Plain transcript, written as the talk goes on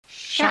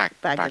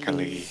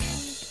Shagbaggerly.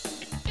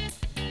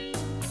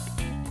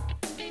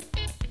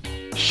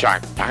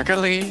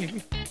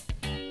 Shagbaggerly.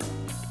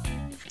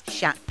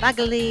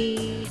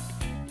 Shagbaggerly.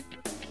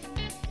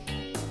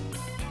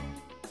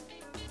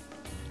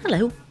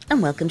 Hello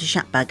and welcome to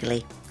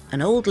Shagbaggerly,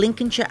 an old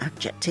Lincolnshire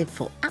adjective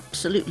for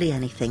absolutely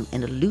anything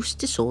in a loose,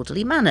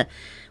 disorderly manner,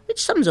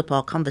 which sums up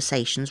our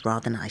conversations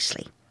rather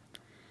nicely.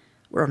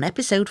 We're on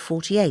episode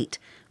 48,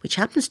 which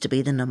happens to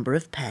be the number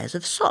of pairs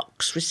of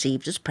socks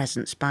received as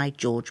presents by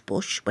George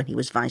Bush when he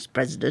was Vice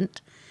President,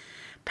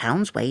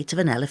 pounds weight of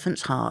an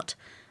elephant's heart,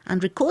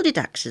 and recorded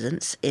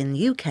accidents in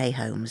UK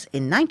homes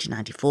in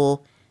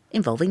 1994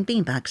 involving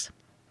beanbags.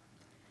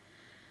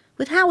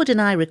 With Howard and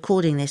I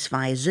recording this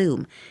via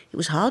Zoom, it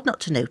was hard not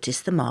to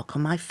notice the mark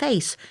on my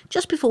face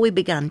just before we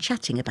began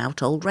chatting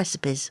about old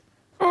recipes.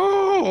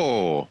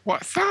 Oh,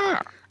 what's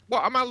that?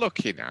 What am I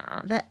looking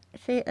at?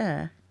 See it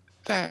there?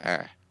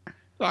 There.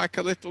 Like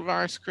a little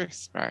Rice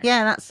Krispie.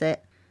 Yeah, that's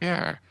it.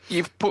 Yeah.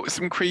 You've put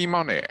some cream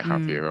on it,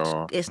 have you?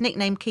 Or... It's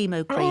nicknamed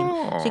chemo cream.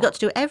 So you've got to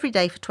do it every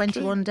day for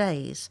 21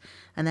 days,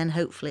 and then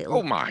hopefully it'll...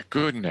 Oh, my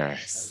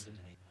goodness.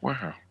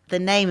 Wow. The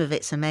name of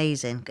it's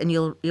amazing, and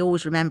you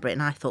always remember it,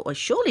 and I thought, well,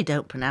 surely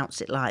don't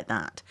pronounce it like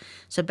that.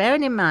 So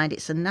bearing in mind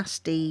it's a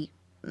nasty,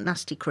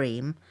 nasty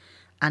cream,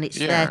 and it's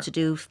there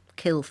to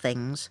kill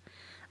things,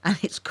 and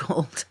it's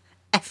called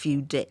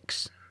F.U.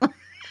 Dicks.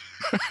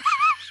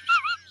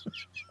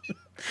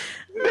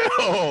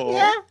 No.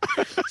 Yeah.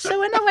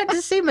 So when I went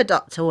to see my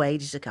doctor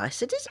ages ago, I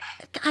said,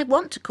 I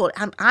want to call it,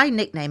 I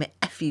nickname it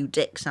F.U.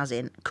 Dicks, as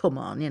in, come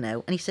on,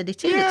 And he said,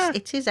 it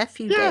is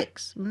F.U.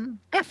 Dicks.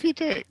 F.U.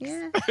 Dicks.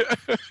 Yeah.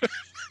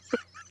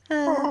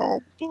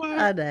 Oh,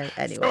 bless. I know,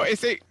 anyway.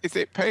 So is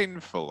it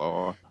painful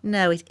or?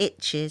 No, it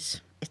itches.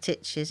 It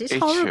itches. It's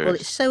horrible.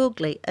 It's so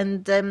ugly.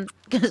 And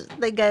because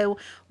they go,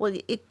 well,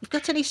 if you've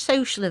got any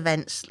social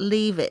events,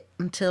 leave it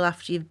until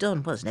after you've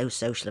done. Well, there's no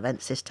social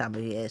events this time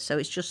of year, so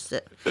it's just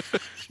that.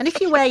 And if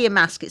you wear your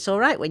mask, it's all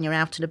right when you're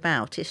out and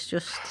about. It's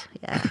just,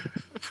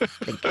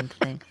 thinking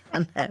thing.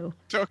 I know.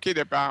 Talking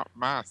about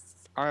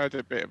masks, I had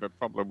a bit of a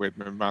problem with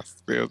my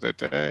mask the other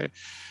day.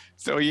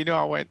 So,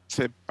 I went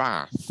to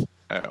Bath.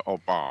 Oh,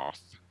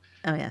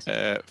 yes.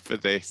 For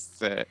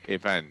this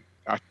event.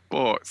 I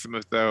bought some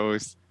of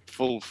those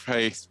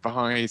full-face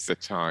visor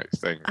type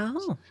things.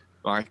 Oh.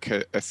 Like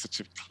a sort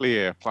of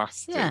clear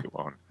plastic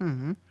one.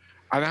 Mm-hmm.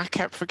 And I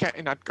kept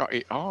forgetting I'd got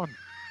it on.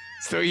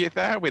 So you're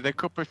there with a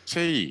cup of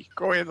tea,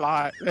 going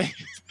like this.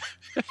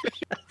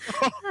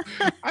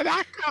 And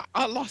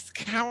I lost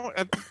count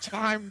of the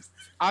times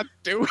I'd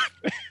do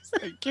this,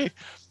 thinking,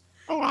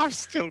 I've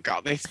still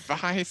got this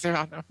visor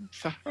on.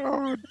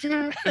 Oh,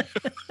 dear.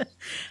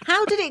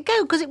 How did it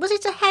go? Because was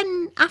it a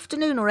hen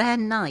afternoon or a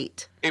hen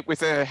night? It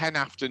was a hen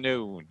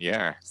afternoon,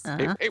 yes.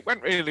 Uh-huh. It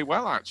went really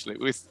well, actually.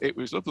 It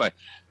was lovely.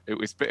 It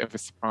was a bit of a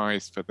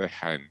surprise for the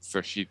hen, so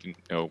she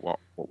didn't know what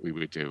we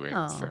were doing.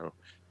 Oh. So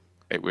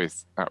that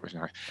was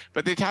nice.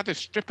 But they'd had a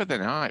stripper the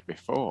night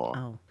before.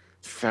 Oh.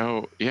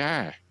 So,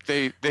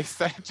 they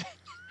said...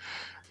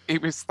 He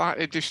was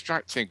slightly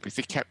distracting because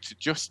he kept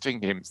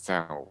adjusting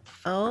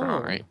himself. Oh,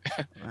 right.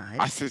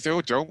 I said,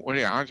 don't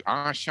worry,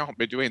 I shan't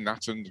be doing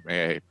that under my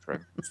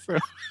apron. So...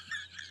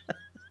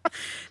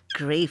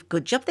 Grief,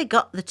 good job they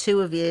got the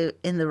two of you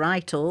in the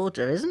right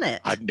order, isn't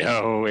it? I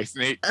know,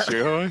 isn't it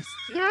just?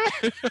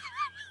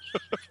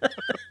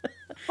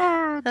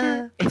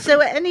 So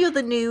any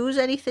other news,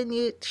 anything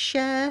you'd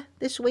share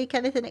this week,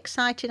 anything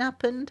exciting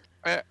happened?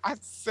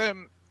 Has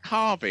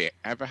Harvey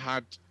ever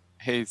had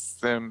his...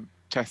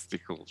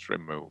 testicles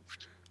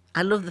removed?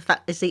 I love the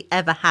fact, has he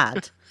ever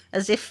had?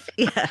 As if,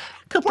 a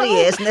couple of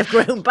years and they've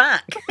grown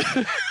back.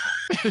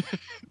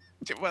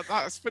 Well,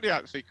 that's funny,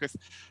 actually, because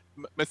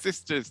my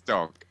sister's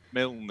dog,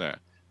 Milner,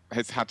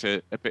 has had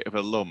a bit of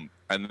a lump,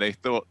 and they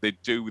thought they'd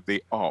do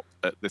the op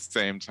at the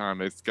same time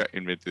as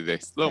getting rid of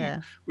this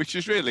lump, which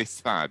is really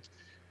sad.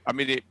 I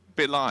mean, it'd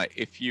be like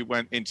if you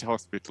went into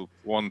hospital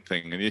for one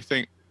thing and you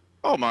think,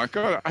 oh my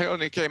God, I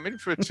only came in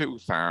for a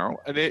tooth out,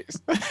 and it's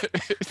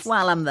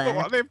while I'm there.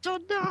 What they've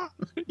done now.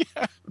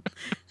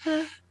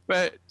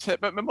 But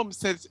my mum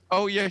says,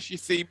 oh yes, you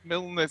see,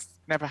 Milner's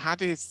never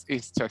had his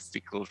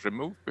testicles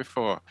removed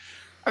before.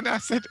 And I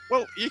said,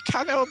 well, you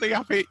can only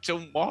have it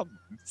done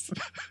once.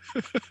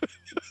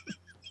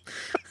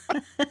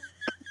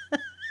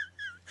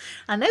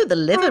 I know the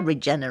liver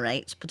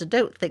regenerates, but I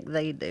don't think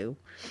they do.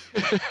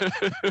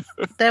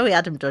 Though he'd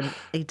had him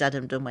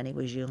done when he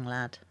was a young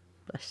lad.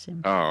 Bless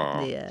him.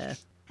 Oh. Yeah.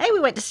 Hey, we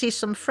went to see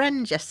some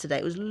friends yesterday.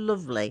 It was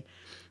lovely.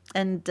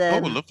 And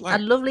lovely. a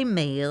lovely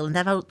meal. And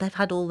they've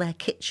had all their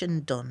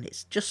kitchen done.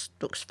 It just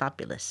looks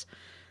fabulous.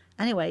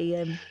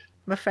 Anyway,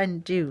 my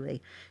friend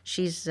Julie,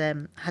 she's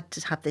had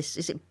to have this,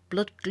 is it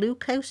blood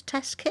glucose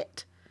test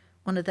kit?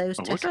 One of those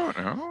tests. I don't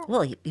know.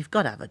 Well, you've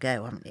got to have a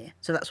go, haven't you?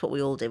 So that's what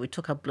we all did. We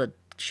took our blood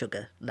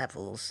sugar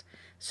levels.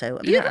 So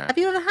have you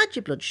ever had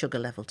your blood sugar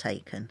level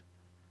taken?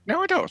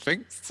 No, I don't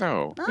think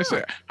so. Is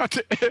Oh.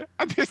 it?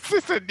 And this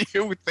is a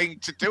new thing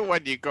to do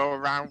when you go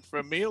around for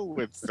a meal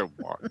with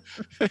someone.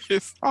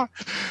 It's like,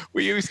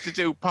 we used to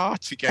do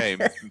party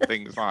games and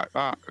things like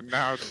that, and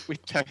now we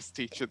test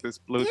each other's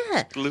blood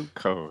Yeah.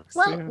 glucose.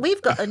 Well, Yeah.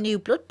 we've got a new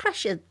blood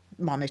pressure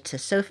monitor,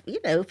 so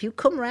if you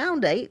come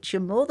round H,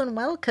 you're more than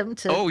welcome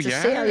to see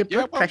how your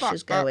blood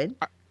pressure's going.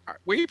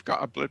 We've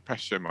got a blood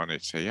pressure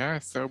monitor, yeah,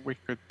 so we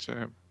could,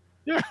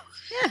 Yeah,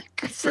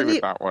 it's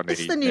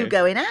the new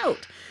going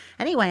out.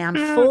 Anyway, I'm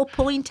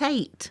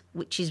 4.8,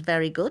 which is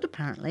very good,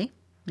 apparently.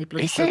 My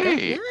blood sugar.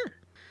 It? Yeah.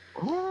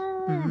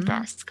 Oh,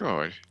 that's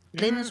good.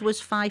 Lynn's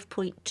was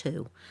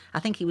 5.2. I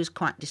think he was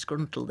quite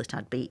disgruntled that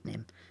I'd beaten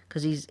him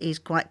because he's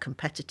quite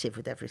competitive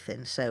with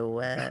everything. So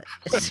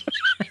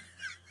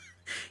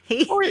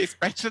it's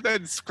better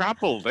than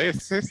Scrabble,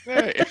 this, isn't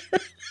it?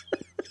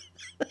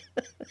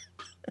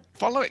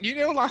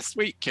 Last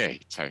week,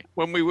 Katie,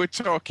 when we were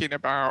talking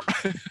about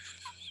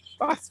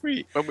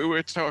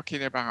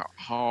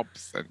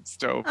hobs and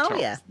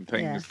stovetops and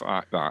things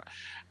like that.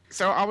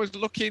 So I was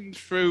looking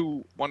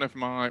through what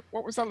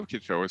was I looking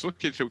through? I was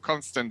looking through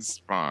Constance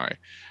Spry,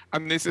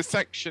 and there's a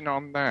section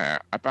on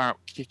there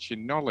about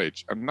kitchen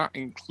knowledge, and that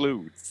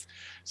includes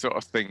sort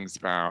of things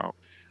about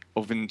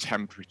oven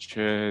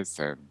temperatures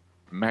and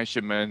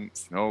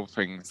measurements and all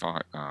things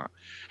like that.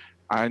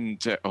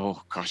 And,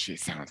 oh gosh, it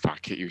sounds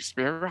like it used to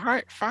be a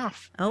right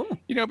faff. Oh.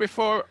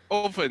 Before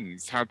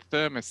ovens had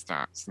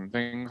thermostats and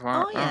things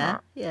like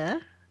that. Yeah.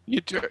 You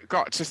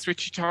got to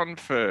switch it on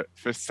for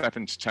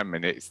 7 to 10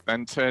 minutes,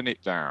 then turn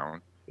it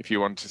down if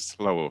you want a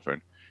slow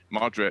oven.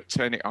 Moderate,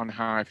 turn it on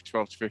high for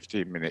 12 to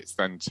 15 minutes,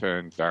 then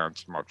turn down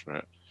to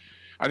moderate.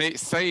 And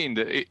it's saying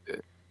that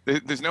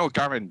there's no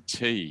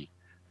guarantee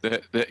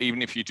that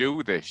even if you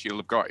do this, you'll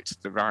have got it to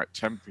the right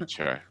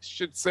temperature. It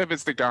should serve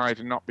as the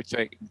guide and not be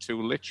taken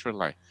too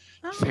literally.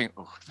 You think,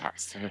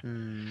 that's it.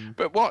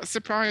 But what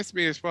surprised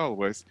me as well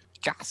was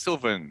gas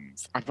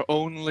ovens. I've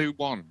only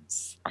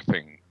once, I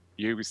think,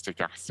 used a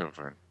gas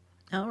oven.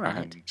 All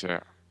right.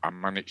 And I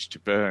managed to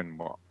burn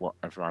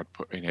whatever I'd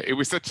put in it. It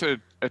was at a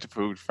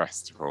food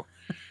festival.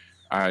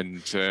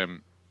 And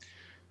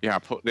I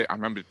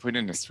remember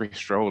putting in a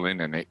Swiss roll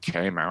in, and it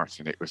came out,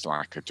 and it was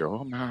like a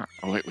doormat.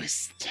 Oh, it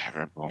was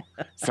terrible.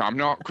 So I'm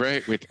not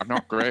great with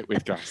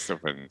gas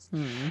ovens.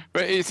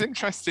 But it's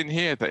interesting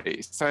here that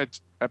it said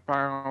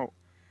about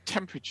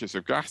temperatures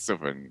of gas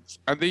ovens,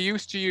 and they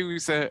used to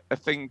use a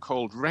thing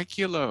called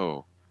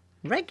Regulo.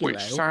 Regulo.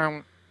 Which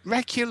sound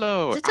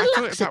Regulo. Is it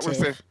a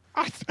laxative?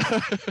 I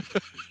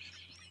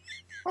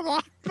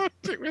thought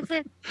it was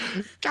a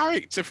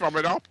character from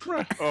an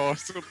opera or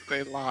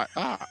something like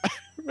that.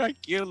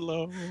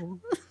 Regulo.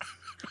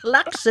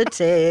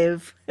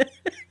 Laxative.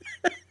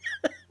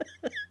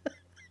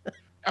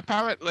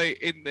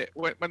 Apparently,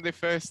 when they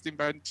first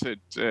invented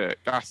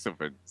gas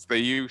ovens, they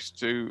used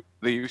to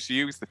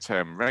use the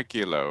term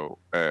Regulo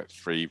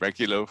 3,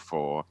 Regulo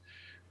 4,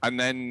 and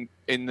then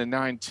in the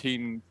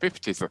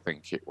 1950s, I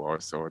think it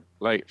was, or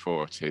late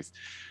 40s,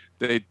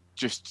 they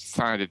just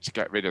decided to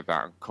get rid of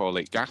that and call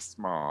it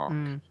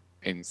Gasmark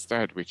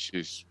instead, which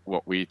is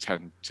what we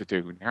tend to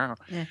do now.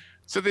 Yeah.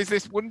 So there's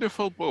this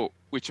wonderful book,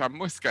 which I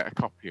must get a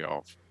copy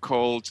of,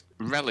 called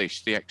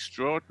Relish, The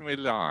Extraordinary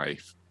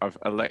Life of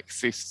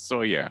Alexis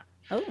Soyer,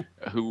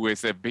 who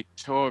was a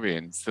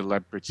Victorian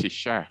celebrity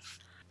chef.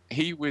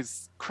 He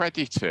was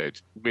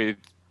credited with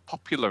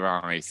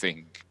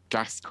popularizing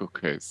gas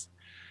cookers.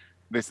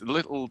 This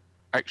little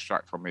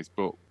extract from his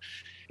book.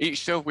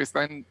 Each stove was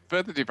then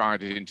further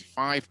divided into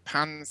 5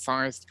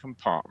 pan-sized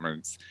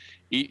compartments,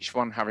 each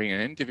one having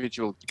an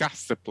individual gas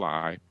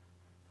supply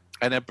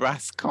and a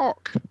brass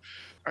cock.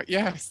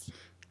 Yes,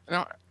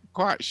 not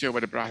quite sure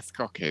what a brass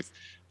cock is,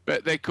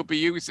 but they could be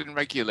used and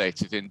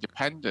regulated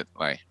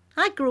independently.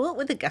 I grew up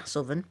with a gas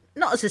oven,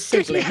 not as a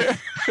sibling.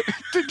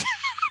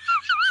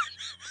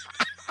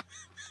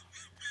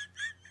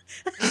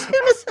 As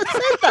soon as I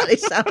said that, it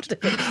sounded a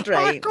bit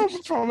strange. I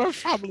come from a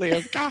family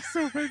of gas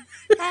ovens.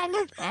 I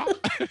love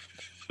that.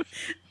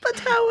 But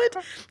Howard,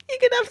 you're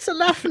going to have to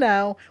laugh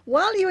now.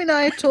 While you and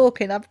I are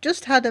talking, I've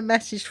just had a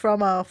message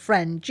from our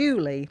friend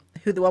Julie,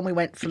 the one we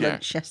went for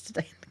lunch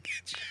yesterday in the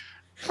kitchen.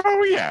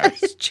 Oh,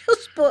 yes. It's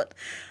just put,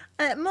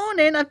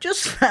 morning, I've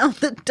just found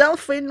the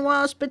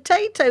Dauphinoise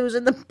potatoes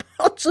in the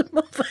bottom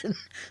oven.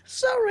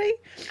 Sorry.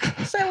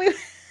 So we...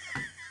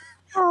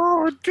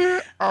 Oh,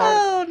 dear.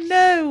 Oh,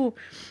 no.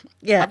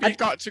 Yeah. Have you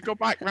got to go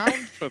back round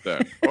for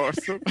them or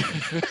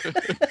something?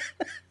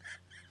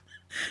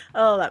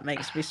 Oh, that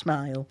makes me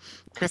smile.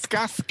 Because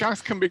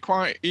gas can be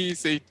quite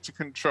easy to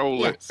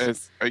control. It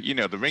as,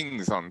 the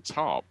rings on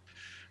top.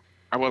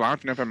 Well,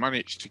 I've never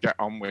managed to get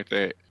on with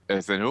it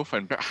as an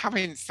oven. But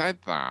having said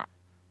that,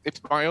 if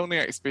my only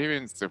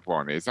experience of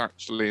one is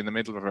actually in the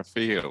middle of a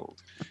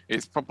field,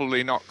 it's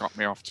probably not got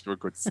me off to a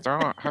good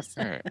start, has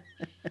it?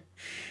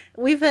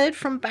 We've heard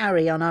from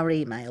Barry on our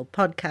email,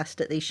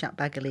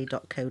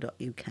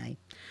 podcast@theshatbaggerly.co.uk.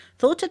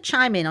 Thought I'd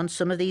chime in on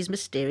some of these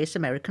mysterious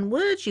American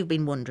words you've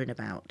been wondering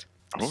about.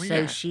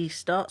 So she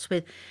starts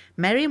with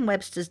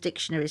Merriam-Webster's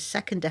dictionary's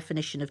second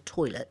definition of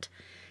toilet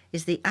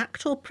is the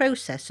act or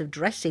process of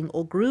dressing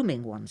or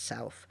grooming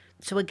oneself.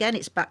 So again,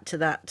 it's back to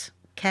that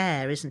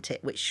care, isn't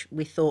it? Which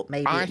we thought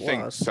maybe I it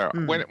think was. so.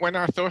 When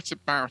I thought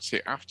about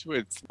it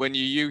afterwards, when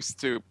you used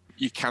to,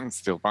 you can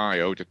still buy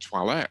eau de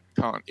toilette,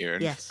 can't you?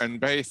 And, Yes. And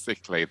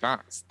basically,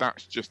 that's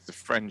just the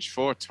French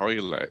for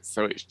toilet.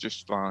 So it's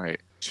just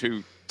like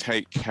to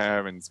take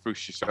care and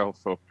spruce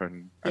yourself up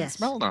and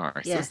smell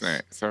nice, isn't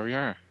it? So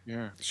yeah.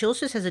 She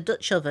also says a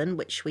Dutch oven,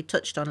 which we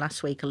touched on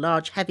last week, a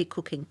large, heavy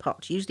cooking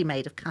pot, usually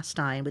made of cast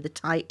iron with a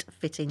tight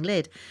fitting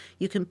lid.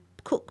 You can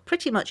cook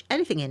pretty much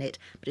anything in it,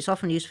 but it's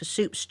often used for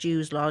soups,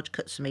 stews, large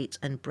cuts of meat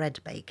and bread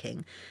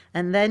baking.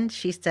 And then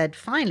she said,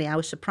 finally, I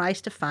was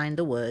surprised to find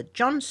the word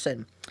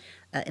Johnson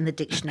in the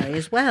dictionary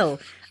as well.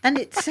 And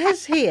it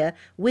says here,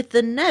 with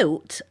the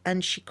note,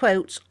 and she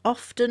quotes,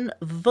 often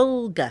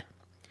vulgar.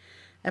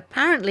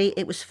 Apparently,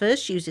 it was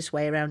first used this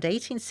way around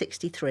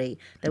 1863,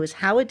 though as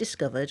Howard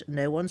discovered,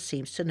 no one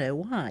seems to know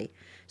why.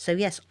 So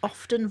yes,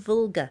 often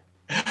vulgar.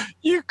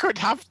 You could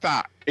have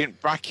that in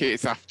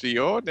brackets after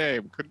your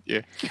name, couldn't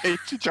you?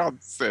 Katie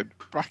Johnson,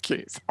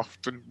 brackets,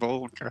 often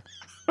vulgar.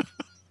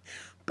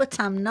 But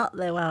I'm not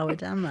though,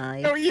 Howard, am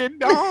I? No, you're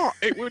not.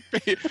 It would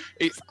be.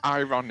 It's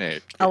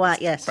ironic.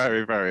 Yes.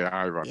 Very, very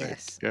ironic.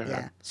 Yes,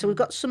 yeah. So we've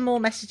got some more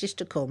messages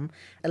to come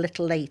a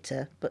little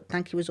later, but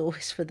thank you as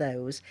always for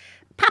those.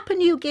 Papua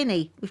New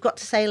Guinea, we've got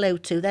to say hello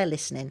to. They're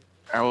listening.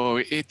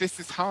 Oh, this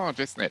is hard,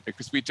 isn't it?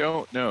 Because we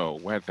don't know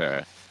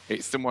whether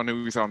it's someone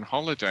who's on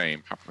holiday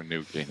in Papua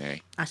New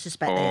Guinea. I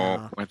suspect they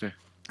are. Whether,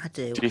 I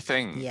do. Do you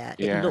think? Yeah,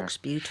 it looks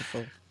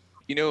beautiful.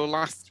 You know,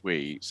 last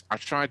week I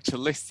tried to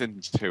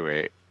listen to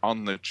it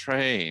on the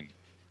train.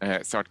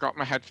 So I'd got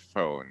my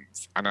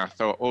headphones and I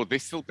thought, oh,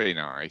 this will be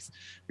nice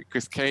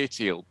because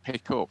Katie will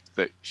pick up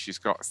that she's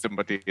got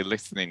somebody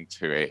listening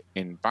to it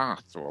in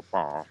Bath or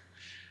Bath.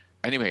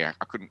 Anyway,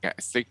 I couldn't get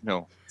a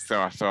signal.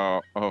 So I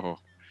thought, oh,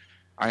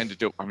 I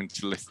ended up having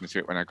to listen to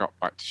it when I got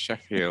back to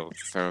Sheffield.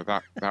 So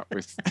that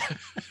was...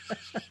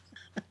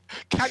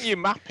 Can you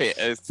map it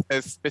as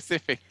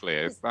specifically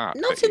as that?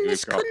 Not in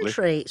this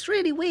country. It's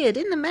really weird.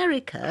 In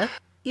America,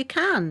 you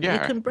can.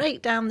 Yeah. You can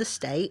break down the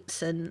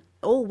states, and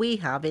all we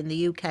have in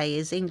the UK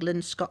is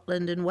England,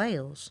 Scotland and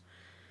Wales.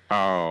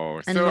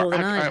 Oh, and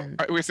Northern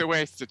Ireland. It was a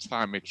waste of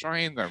time me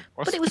trying them.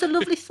 But it was a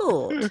lovely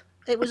thought.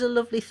 It was a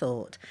lovely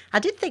thought. I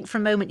did think for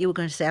a moment you were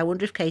going to say, I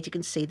wonder if Katie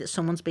can see that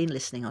someone's been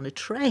listening on a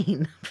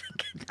train.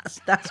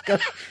 That's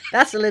good.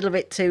 That's a little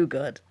bit too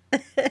good.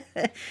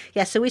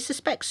 Yeah, so we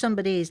suspect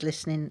somebody is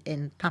listening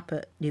in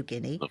Papua New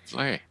Guinea.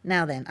 Lovely.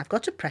 Now then, I've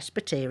got a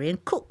Presbyterian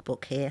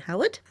cookbook here,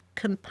 Howard,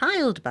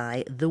 compiled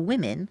by the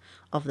women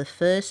of the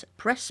First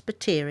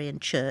Presbyterian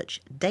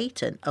Church,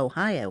 Dayton,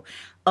 Ohio.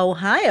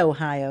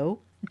 Ohio.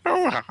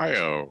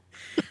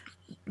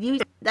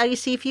 You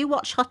see, if you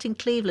watch Hot in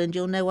Cleveland,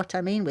 you'll know what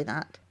I mean with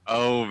that.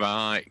 Oh,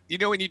 right. You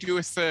know, when you do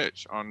a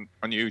search on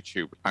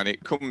YouTube and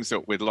it comes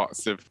up with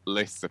lots of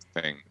lists of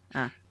things,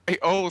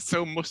 it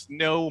also must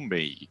know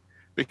me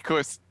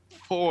because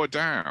 4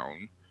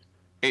 down,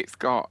 it's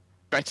got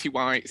Betty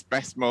White's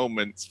best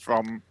moments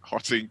from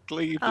Hot in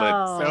Cleveland.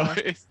 Oh.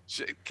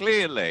 So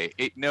clearly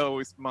it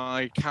knows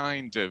my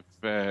kind of,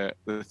 the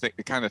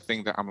kind of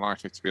thing that I'm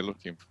likely to be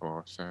looking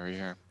for. So,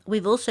 yeah.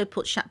 We've also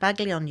put Shat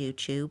Bagley on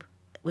YouTube.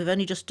 We've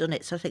only just done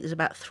it, so I think there's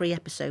about 3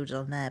 episodes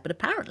on there. But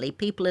apparently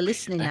people are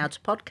listening now to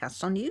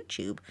podcasts on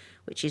YouTube,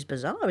 which is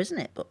bizarre, isn't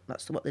it? But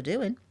that's what they're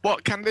doing.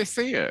 What, can they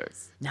see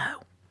us? No,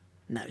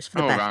 it's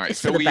for the best. Right. It's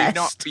so for the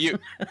best. you're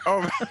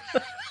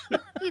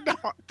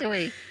not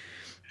doing...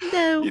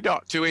 No. You're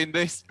not doing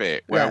this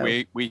bit where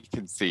we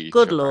can see each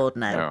Good other. Lord,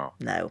 no.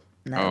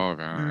 All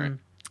right.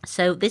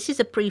 So this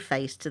is a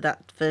preface to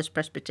that First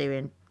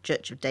Presbyterian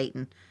Church of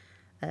Dayton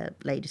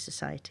Ladies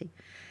Society.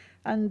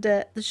 And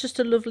there's just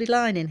a lovely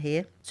line in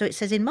here. So it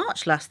says, in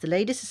March last, the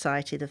Ladies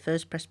Society of the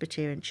First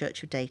Presbyterian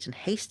Church of Dayton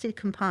hastily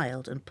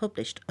compiled and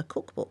published a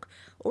cookbook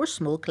or a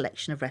small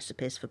collection of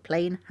recipes for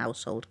plain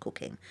household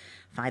cooking.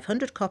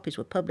 500 copies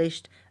were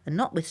published, and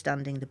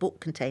notwithstanding the book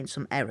contained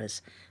some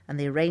errors, and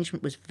the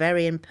arrangement was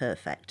very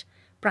imperfect.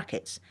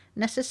 Brackets,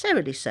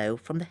 necessarily so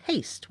from the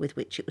haste with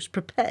which it was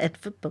prepared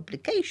for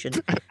publication,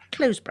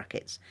 close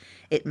brackets.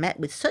 It met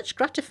with such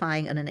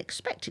gratifying and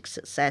unexpected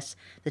success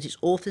that its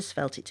authors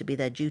felt it to be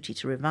their duty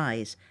to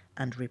revise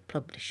and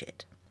republish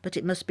it. But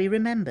it must be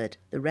remembered,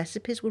 the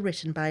recipes were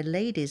written by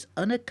ladies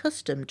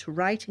unaccustomed to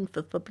writing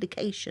for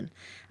publication,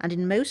 and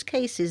in most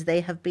cases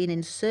they have been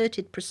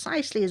inserted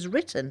precisely as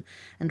written,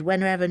 and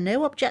whenever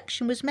no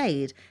objection was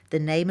made, the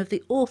name of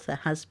the author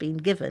has been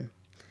given.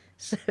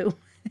 So...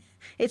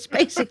 it's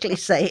basically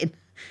saying,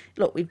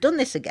 look, we've done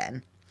this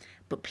again,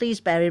 but please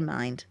bear in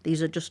mind,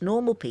 these are just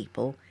normal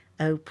people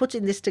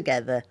putting this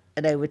together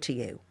and over to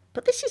you.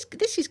 But this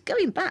is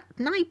going back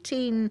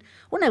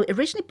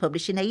originally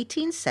published in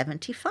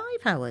 1875,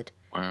 Howard.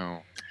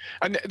 Wow.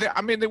 And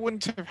they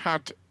wouldn't have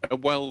had a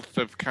wealth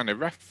of kind of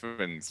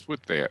reference,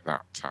 would they, at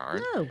that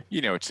time? No.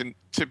 You know,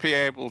 to be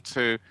able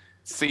to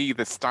see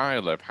the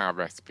style of how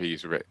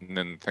recipes are written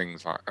and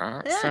things like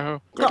that. Yeah,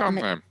 So good on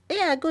me. them.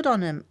 Yeah, good on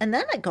them. And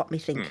then it got me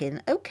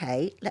thinking,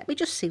 okay, let me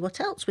just see what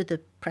else with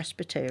the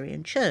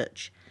Presbyterian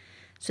Church.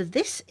 So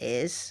this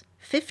is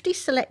 50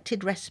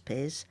 selected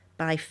recipes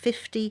by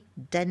 50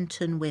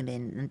 Denton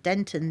women. And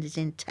Denton is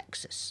in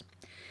Texas.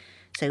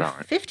 So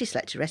Right. 50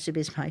 selected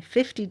recipes by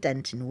 50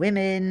 Denton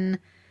women,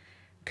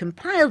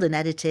 compiled and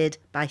edited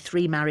by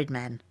 3 married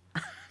men.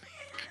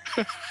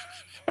 I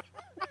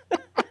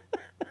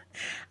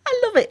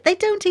love it. They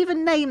don't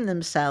even name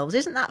themselves.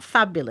 Isn't that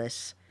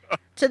fabulous?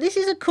 So this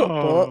is a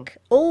cookbook,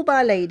 all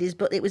by ladies,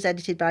 but it was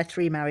edited by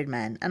 3 married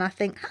men. And I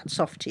think, hats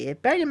off to you.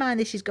 Bearing in mind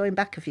this is going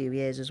back a few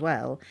years as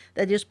well.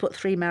 They just put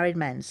 3 married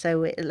men,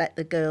 so it let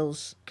the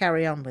girls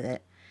carry on with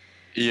it.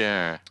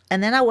 Yeah.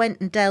 And then I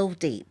went and delved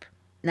deep.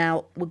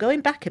 Now, we're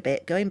going back a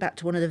bit, going back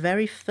to one of the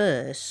very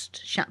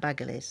first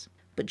Shatbaggerlies.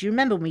 But do you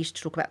remember when we used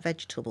to talk about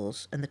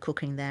vegetables and the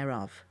cooking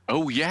thereof?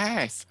 Oh,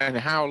 yes. And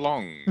how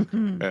long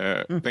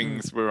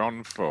things were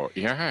on for.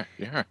 Yeah,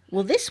 yeah.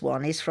 Well, this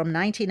one is from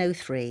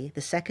 1903,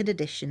 the second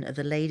edition of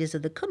the Ladies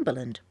of the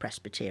Cumberland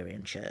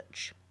Presbyterian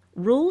Church.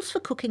 Rules for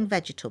cooking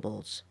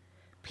vegetables.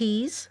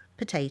 Peas,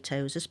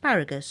 potatoes,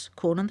 asparagus,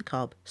 corn on the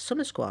cob,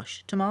 summer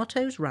squash,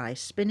 tomatoes,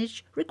 rice,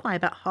 spinach require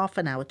about half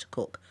an hour to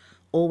cook,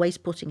 always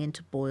putting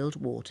into boiled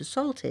water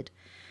salted.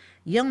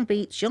 Young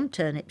beets, young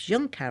turnips,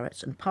 young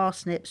carrots and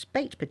parsnips,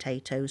 baked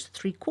potatoes,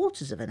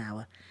 3/4 of an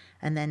hour.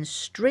 And then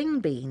string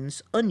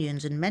beans,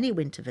 onions and many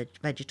winter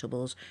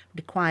vegetables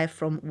require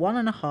from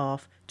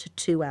 1.5 to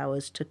 2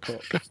 hours to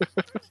cook.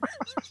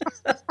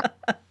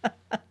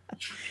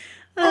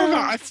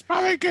 That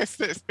asparagus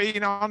that's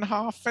been on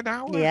half an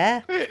hour.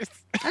 Yeah.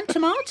 And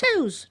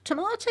tomatoes for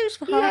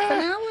half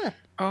an hour.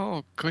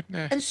 Oh,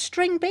 goodness. And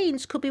string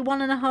beans could be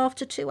 1.5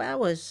 to 2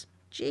 hours.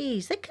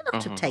 Geez, they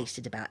cannot have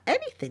tasted about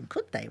anything,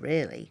 could they,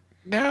 really?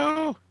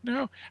 No.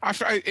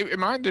 It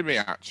reminded me,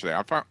 actually.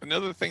 I found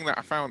another thing that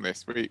I found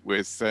this week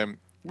was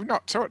we've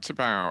not talked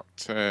about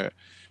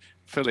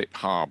Philip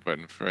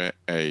Harben for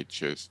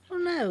ages. Oh,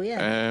 no,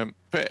 yeah.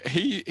 But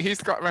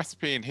he's got a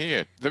recipe in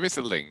here. There is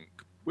a link.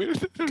 With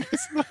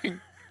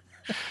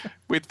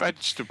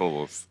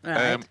vegetables.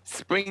 Right.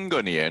 Spring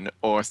onion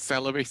or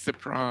celery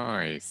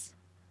surprise.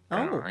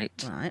 Oh,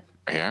 right.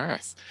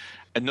 Yes.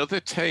 Another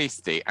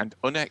tasty and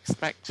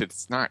unexpected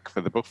snack for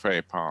the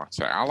buffet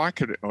party. I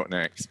like an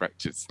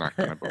unexpected snack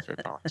on a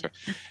buffet party.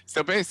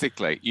 So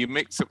basically, you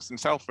mix up some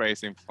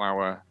self-raising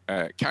flour,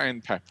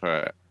 cayenne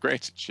pepper,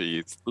 grated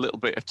cheese, a little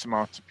bit of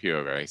tomato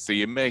puree. So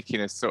you're making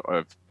a sort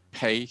of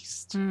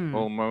paste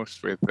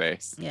almost with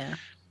this. Yeah.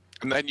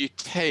 And then you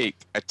take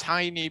a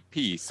tiny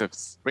piece of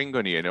spring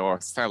onion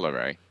or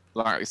celery,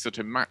 like a sort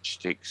of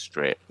matchstick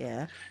strip,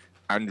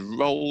 and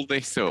roll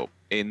this up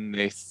in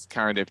this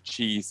kind of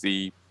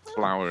cheesy,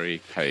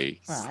 floury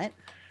paste. Right.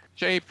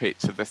 Shape it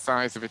to the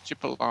size of a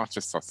chipolata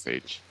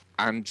sausage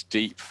and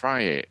deep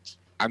fry it.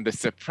 And the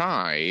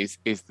surprise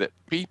is that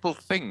people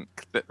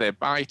think that they're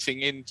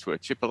biting into a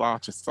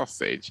chipolata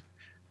sausage,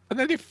 and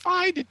then they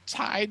find a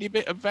tiny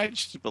bit of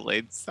vegetable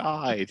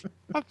inside.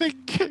 I'm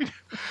thinking,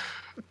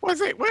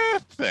 was it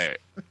worth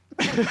it?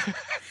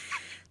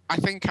 I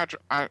think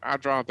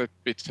I'd rather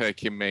be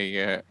taking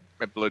my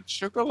blood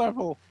sugar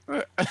level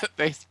at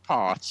this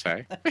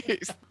party.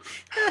 It's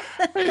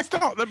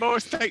not the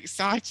most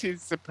exciting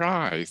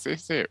surprise,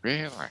 is it,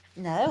 really?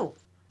 No,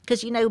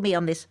 because you know me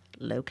on this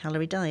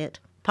low-calorie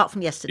diet, apart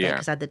from yesterday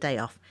because I had the day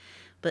off.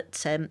 But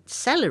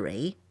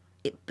celery,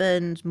 it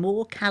burns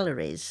more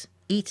calories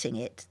eating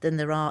it than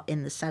there are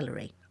in the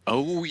celery.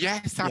 Oh,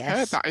 yes, I've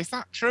heard that. Is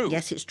that true?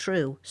 Yes, it's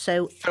true.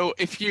 So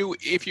if you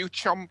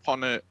chomp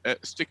on a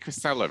stick of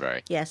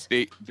celery,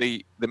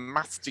 the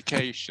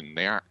mastication,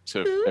 the act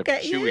of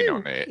chewing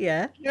on it.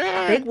 Yeah.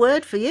 Big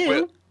word for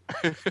you.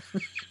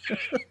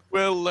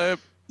 Well,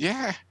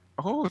 yeah.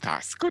 Oh,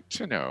 that's good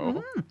to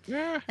know.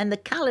 Yeah. And the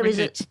calories,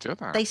 we need to do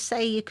that. They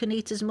say you can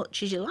eat as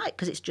much as you like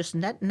because it's just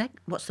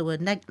what's the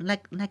word?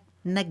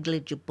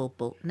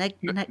 Negligible.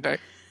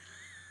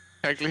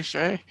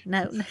 Negligee?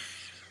 No.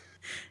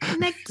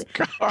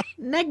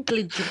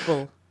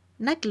 Negligible.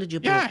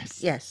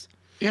 Yes.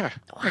 Yeah.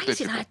 Why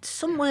is it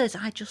some words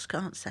I just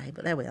can't say,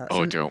 but there we are.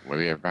 Don't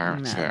worry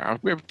about it.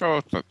 We're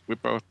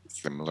both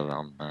similar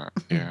on that.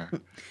 Yeah. Do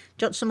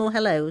you want some more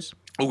hellos?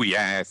 Oh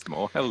yes,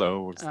 more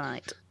hellos. All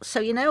right.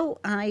 So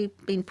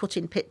I've been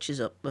putting pictures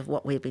up of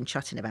what we've been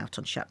chatting about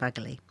on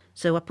Shatbaggerly.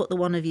 So I put the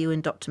one of you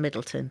and Dr.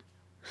 Middleton.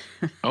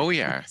 Oh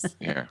yes,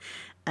 yeah.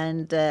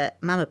 And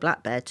Mama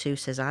Black Bear too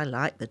says I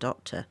like the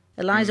doctor.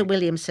 Eliza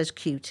Williams says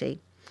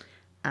cutie.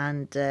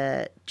 And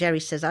Jerry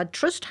says, I'd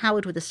trust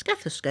Howard with a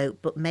stethoscope,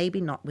 but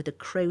maybe not with a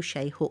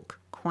crochet hook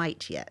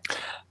quite yet.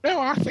 No,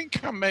 I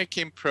think I'm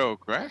making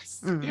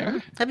progress. Yeah.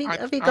 Have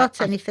you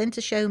got anything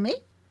to show me?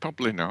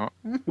 Probably not.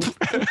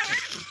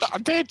 I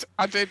did.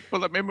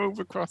 Well, let me move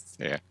across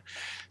here.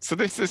 So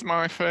this is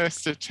my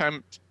first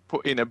attempt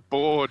putting a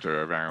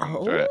border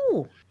around it.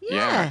 Oh,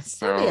 yeah.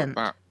 So brilliant.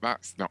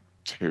 that's not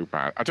too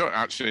bad. I don't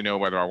actually know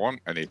whether I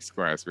want any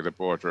squares with a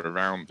border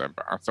around them,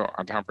 but I thought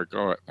I'd have a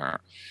go at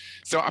that.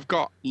 So I've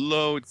got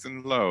loads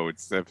and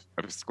loads of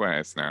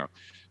squares now.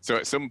 So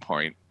at some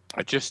point,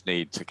 I just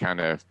need to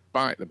kind of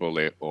bite the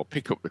bullet or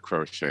pick up the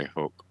crochet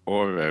hook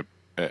or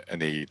a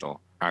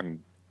needle and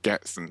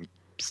get some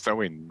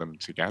sewing them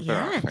together,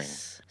 yes. I think.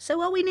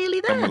 So are we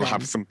nearly there? And we'll then?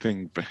 have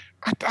something.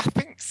 I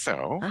think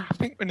so. I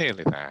think we're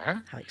nearly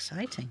there. How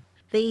exciting.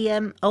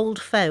 The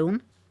old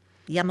phone.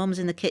 Yeah, Mum's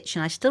in the kitchen.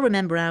 I still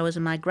remember ours,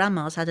 and my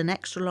grandma's had an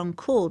extra long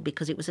cord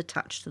because it was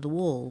attached to the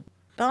wall.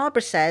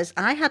 Barbara says,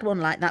 I had one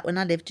like that when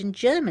I lived in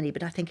Germany,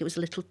 but I think it was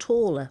a little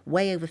taller,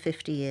 way over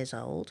 50 years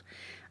old.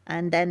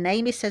 And then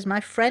Amy says, my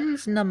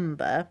friend's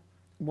number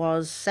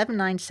was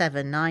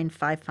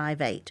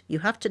 7979558. You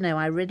have to know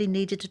I really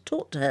needed to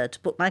talk to her to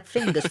put my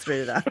fingers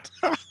through that.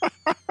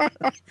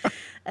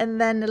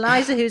 And then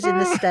Eliza, who's in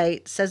the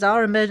States, says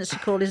our emergency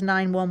call is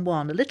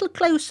 911. A little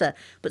closer,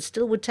 but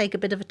still would take a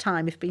bit of a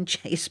time if being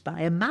chased by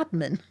a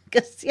madman.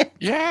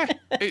 Yeah,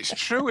 it's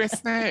true,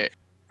 isn't it?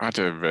 I had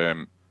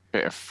a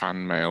bit of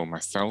fan mail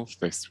myself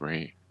this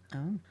week.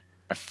 Oh.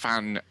 A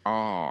fan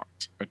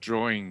art, a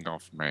drawing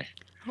of me,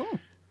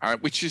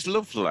 which is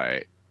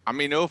lovely. I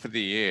mean, over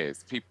the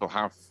years, people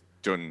have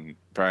done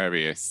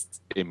various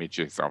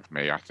images of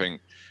me, I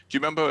think. Do you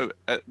remember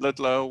at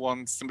Ludlow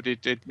once somebody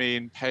did me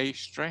in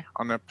pastry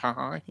on a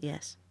pie?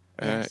 Yes.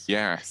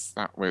 Yes,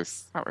 that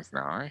was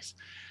nice.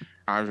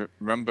 I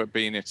remember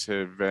being at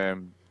a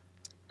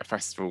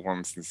festival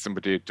once and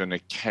somebody had done a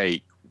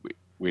cake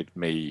with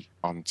me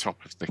on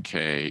top of the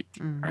cake,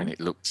 and I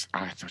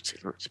thought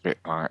it looked a bit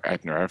like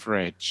Edna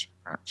Everage,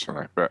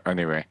 actually. But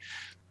anyway,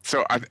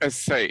 so as I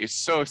say, it's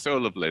so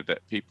lovely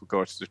that people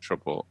go to the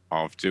trouble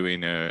of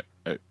doing a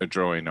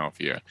drawing of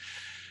you.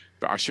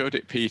 But I showed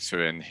it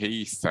Peter, and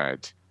he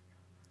said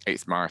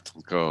it's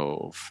Myrtle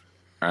Gove,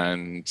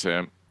 and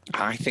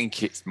I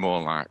think it's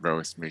more like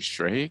Rosemary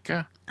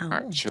Schrager,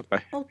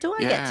 actually. Oh, do I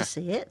get to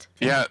see it?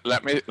 Yeah,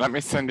 let me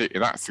send it.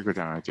 That's a good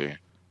idea.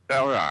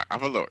 All right,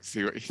 have a look,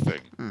 see what you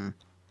think.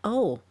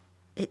 Oh,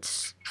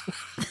 it's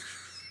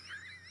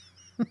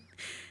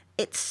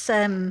it's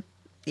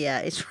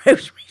it's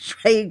Rosemary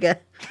Schrager.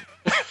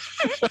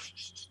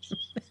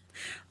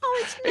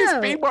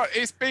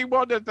 It's been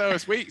one of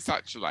those weeks,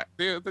 actually.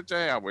 The other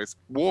day I was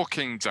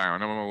walking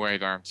down on my way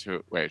down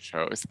to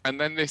Waitrose,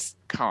 and then this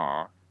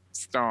car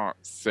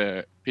starts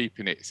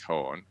peeping its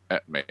horn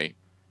at me.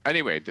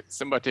 Anyway,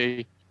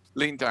 somebody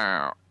leaned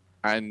out,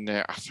 and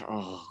I thought,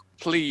 oh,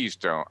 please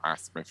don't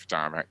ask me for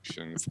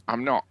directions.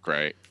 I'm not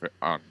great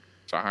on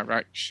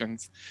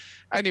directions.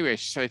 Anyway,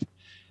 she said,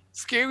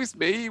 excuse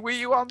me, were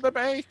you on the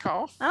Bake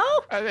Off?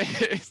 Oh.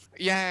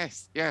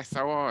 Yes,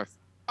 I was.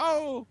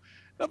 Oh,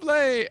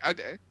 lovely.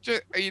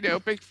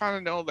 Big fan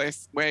and all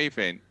this,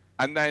 waving.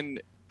 And then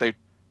they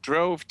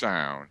drove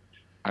down,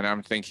 and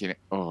I'm thinking,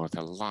 oh,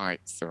 the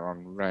lights are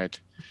on red.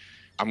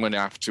 I'm going to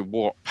have to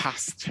walk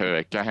past her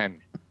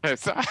again.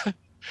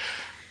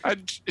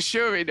 And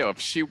sure enough,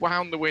 she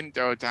wound the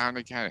window down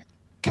again.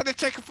 Can I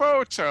take a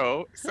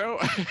photo? So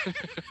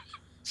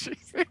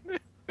she's in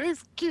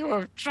this queue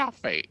of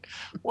traffic,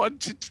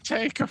 wanted to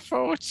take a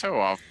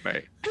photo of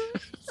me.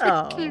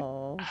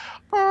 Oh,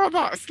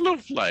 that's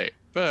lovely.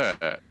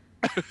 But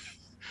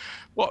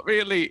what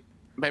really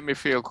made me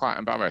feel quite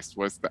embarrassed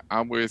was that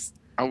I was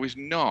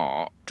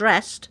not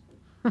dressed.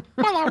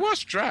 Well, I was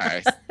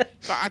dressed,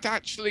 but I'd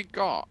actually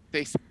got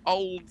this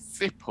old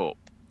zip-up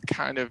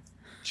kind of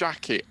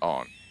jacket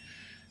on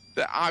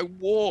that I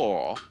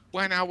wore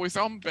when I was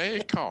on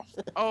Bake Off.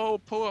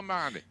 Oh, poor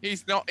man.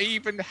 He's not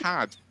even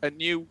had a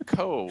new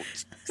coat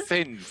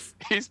since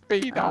he's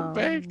been on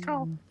Bake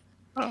Off.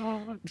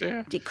 Oh,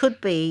 dear. It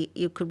could be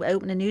you could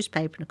open a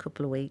newspaper in a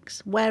couple of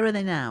weeks. Where are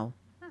they now?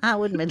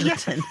 Howard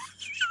Middleton. Yeah.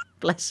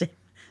 Bless him.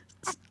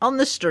 On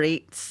the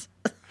streets.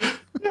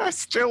 Yeah,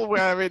 still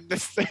wearing the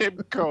same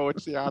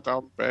coat he had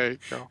on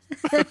Bake Off.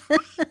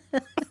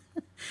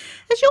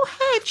 Has your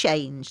hair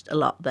changed a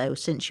lot, though,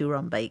 since you were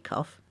on Bake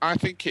Off? I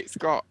think it's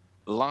got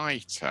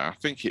lighter. I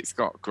think it's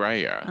got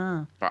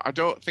greyer. But I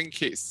don't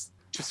think it's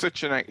to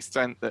such an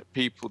extent that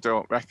people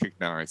don't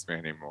recognise me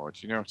anymore.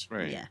 Do you know what I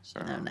mean? Yeah,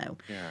 no.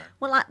 Yeah.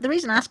 Well, the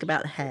reason I ask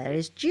about the hair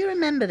is, do you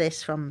remember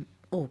this from,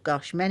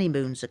 many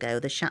moons ago,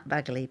 the Shat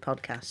Bagley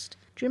podcast?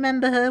 Do you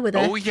remember her with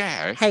her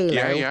halo?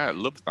 Yeah, I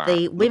love that.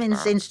 The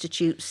Women's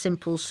Institute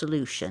Simple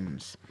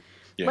Solutions.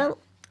 Yeah. Well,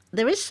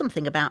 there is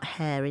something about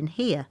hair in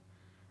here.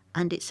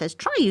 And it says,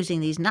 try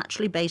using these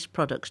naturally based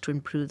products to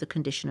improve the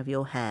condition of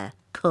your hair.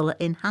 Colour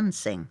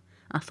enhancing.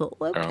 I thought,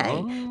 well,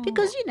 okay.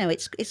 Because,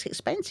 it's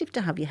expensive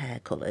to have your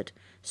hair coloured.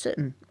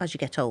 As you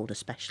get old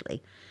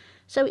especially.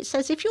 So it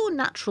says, if your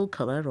natural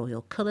colour or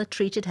your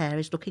colour-treated hair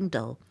is looking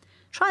dull,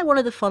 try one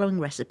of the following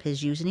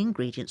recipes using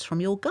ingredients from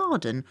your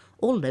garden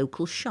or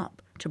local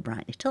shop to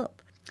brighten it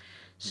up.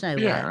 So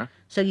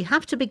you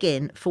have to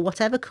begin, for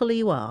whatever colour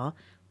you are,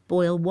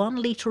 boil 1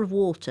 litre of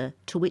water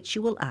to which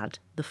you will add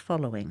the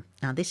following.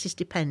 Now, this is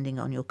depending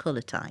on your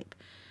colour type.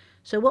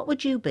 So what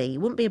would you be?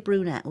 You wouldn't be a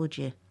brunette, would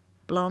you?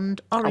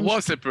 blonde, orange. I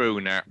was a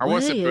brunette. I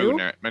was a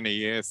brunette many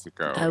years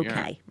ago.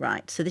 Okay,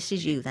 right. So this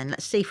is you then.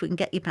 Let's see if we can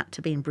get you back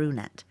to being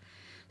brunette.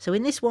 So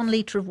in this 1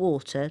 litre of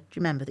water, do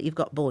you remember that you've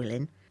got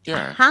boiling?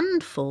 Yeah. A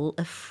handful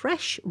of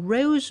fresh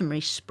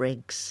rosemary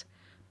sprigs.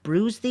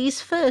 Bruise these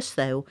first,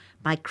 though,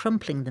 by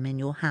crumpling them in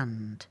your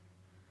hand.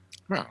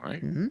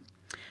 Right.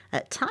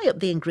 Tie up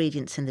the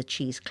ingredients in the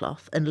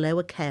cheesecloth and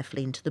lower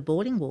carefully into the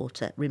boiling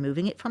water,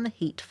 removing it from the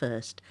heat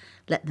first.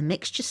 Let the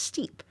mixture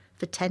steep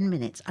for 10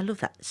 minutes. I love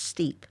that,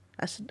 steep.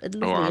 That's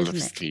lovely, I isn't love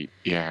it? steep.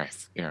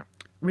 Yes, yeah.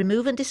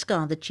 Remove and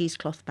discard the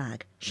cheesecloth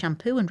bag.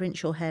 Shampoo and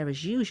rinse your hair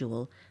as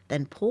usual.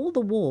 Then pour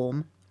the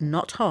warm,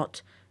 not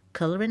hot,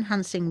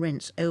 colour-enhancing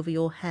rinse over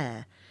your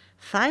hair.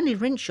 Finally,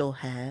 rinse your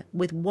hair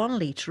with 1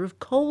 litre of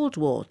cold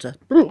water.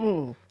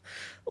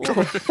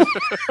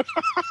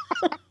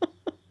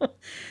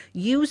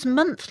 Use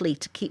monthly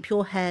to keep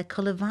your hair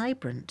colour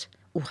vibrant.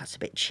 Oh, that's a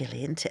bit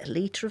chilly, isn't it? 1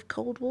 litre of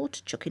cold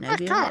water chucking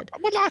over your head.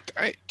 Well,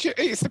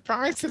 it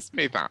surprises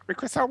me that,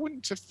 because I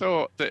wouldn't have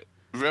thought that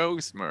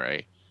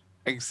rosemary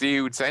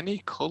exudes any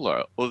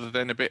colour other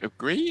than a bit of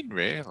green,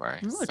 really.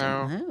 Oh, I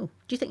don't know.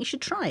 Do you think you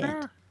should try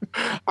it?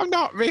 I'm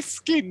not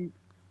risking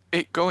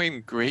it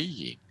going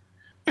green.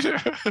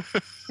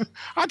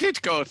 I did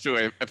go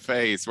through a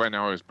phase when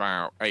I was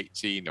about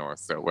 18 or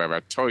so where I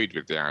toyed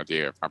with the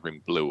idea of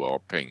having blue or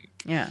pink.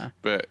 Yeah.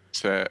 But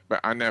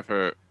I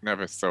never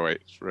saw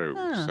it through.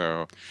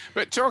 So,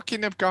 but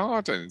talking of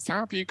gardens,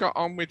 how have you got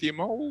on with your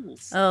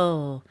moles?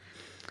 Oh,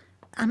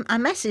 I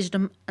messaged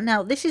them.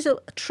 Now this is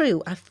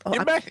true.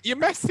 You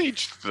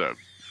messaged them.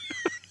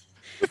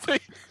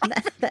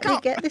 Let me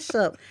get this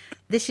up.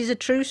 This is a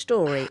true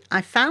story.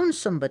 I found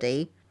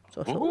somebody.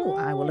 So I thought,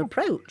 I will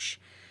approach.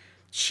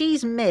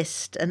 She's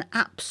missed an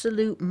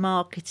absolute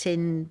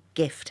marketing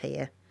gift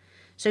here.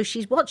 So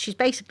what she's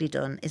basically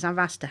done is I've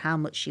asked her how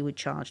much she would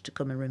charge to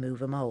come and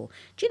remove a mole.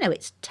 Do you know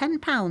it's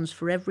 £10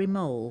 for every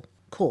mole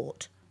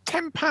caught?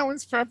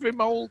 £10 for every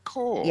mole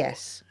caught?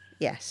 Yes.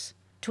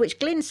 To which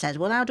Glyn says,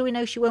 well, how do we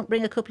know she won't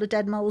bring a couple of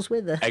dead moles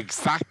with her?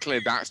 Exactly.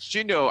 That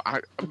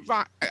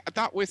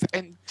was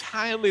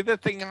entirely the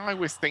thing I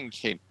was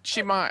thinking.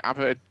 She might have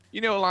a,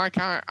 like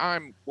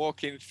I'm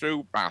walking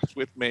through Bath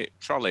with my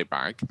trolley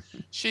bag.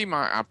 She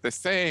might have the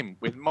same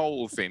with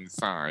moles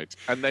inside.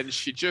 And then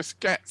she just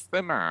gets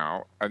them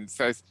out and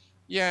says,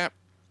 yeah,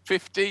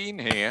 15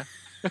 here.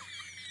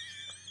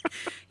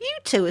 You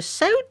two are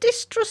so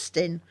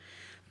distrusting.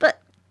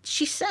 But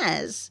she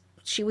says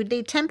she would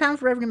need £10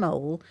 for every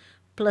mole,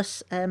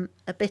 plus a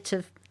bit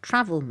of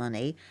travel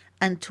money,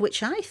 and to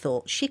which I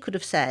thought she could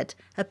have said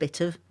a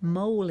bit of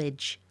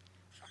moleage.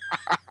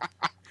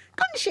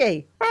 Couldn't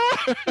she?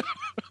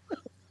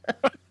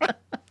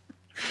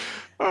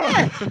 Yeah,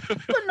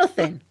 but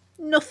nothing.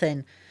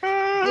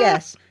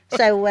 Yes.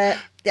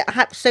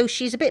 So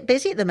she's a bit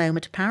busy at the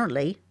moment,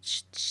 apparently.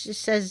 She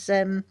says,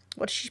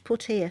 what does she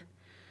put here?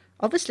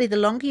 Obviously, the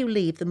longer you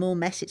leave, the more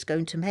mess it's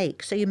going to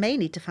make, so you may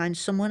need to find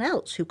someone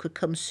else who could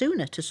come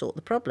sooner to sort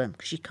the problem,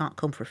 because she can't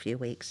come for a few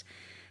weeks.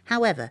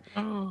 However,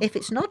 if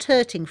it's not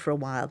hurting for a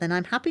while, then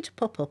I'm happy to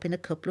pop up in a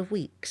couple of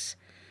weeks.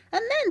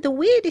 And then the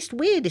weirdest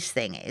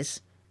thing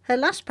is, her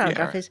last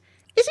paragraph is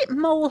it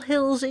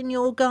molehills in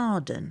your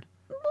garden?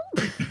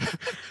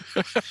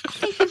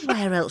 Thinking,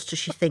 where else does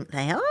she think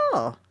they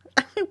are?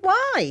 I mean,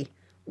 why?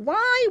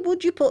 Why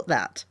would you put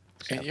that?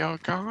 In your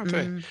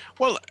garden?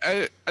 Well,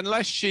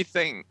 unless she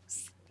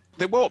thinks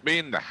they won't be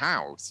in the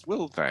house,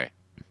 will they?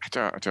 I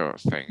don't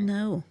think.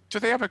 No. Do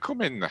they ever come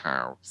in the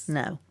house?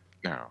 No.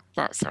 No,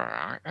 that's all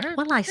right.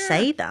 Well, I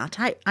say that.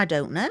 I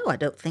don't know. I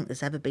don't think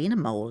there's ever been a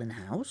mole in a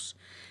house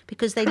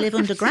because they live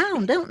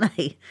underground, don't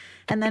they?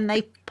 And then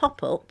they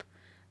pop up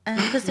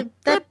because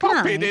they're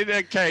popping in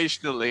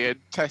occasionally and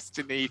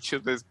testing each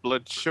other's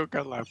blood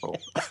sugar level.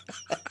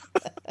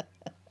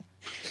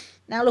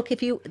 Now, look, if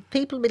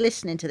people be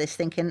listening to this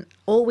thinking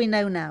all we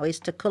know now is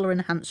to colour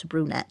enhance a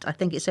brunette, I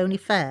think it's only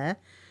fair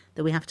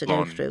that we have to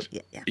go through.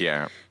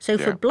 Yeah. So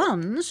for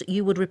blondes,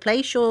 you would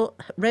replace your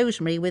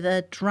rosemary with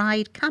a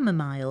dried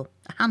chamomile,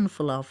 a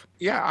handful of.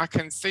 Yeah, I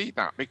can see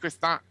that because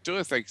that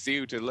does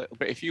exude a little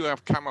bit. If you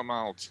have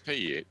chamomile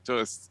tea, it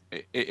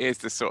is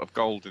the sort of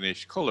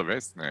goldenish colour,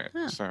 isn't it?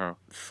 Yeah. So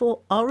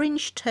for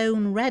orange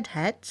tone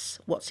redheads,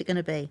 what's it going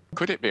to be?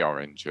 Could it be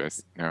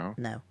oranges? No.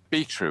 No.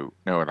 Beetroot?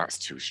 No, that's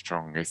too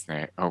strong, isn't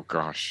it? Oh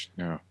gosh,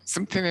 no.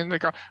 Something in the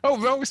garden. Oh,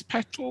 rose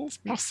petals,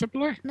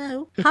 possibly.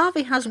 No.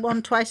 Harvey has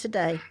one twice a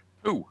day.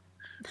 Poo.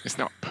 It's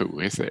not poo,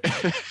 is it?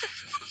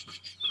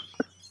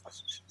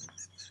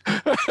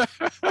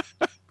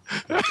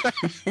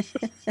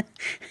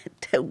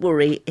 Don't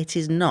worry, it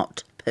is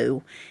not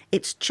poo.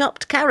 It's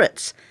chopped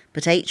carrots.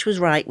 But H was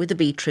right with the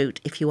beetroot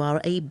if you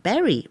are a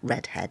berry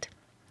redhead.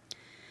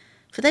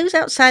 For those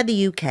outside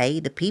the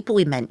UK, the people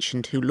we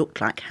mentioned who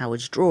looked like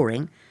Howard's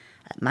drawing,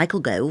 Michael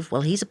Gove,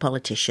 well, he's a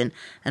politician,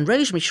 and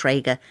Rosemary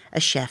Schrager, a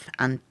chef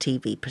and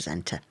TV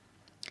presenter.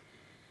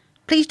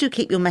 Please do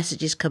keep your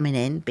messages coming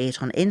in, be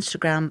it on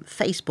Instagram,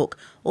 Facebook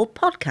or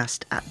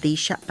podcast at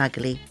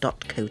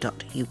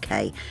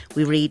theshatbaggerly.co.uk.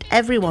 We read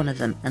every one of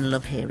them and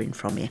love hearing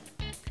from you.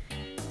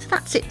 So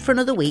That's it for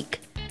another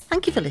week.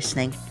 Thank you for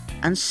listening,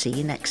 and see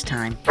you next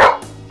time.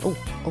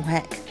 Oh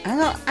heck.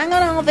 Hang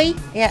on, Harvey.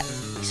 Yeah,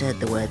 he's heard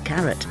the word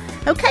carrot.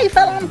 Okay,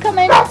 fella, I'm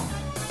coming.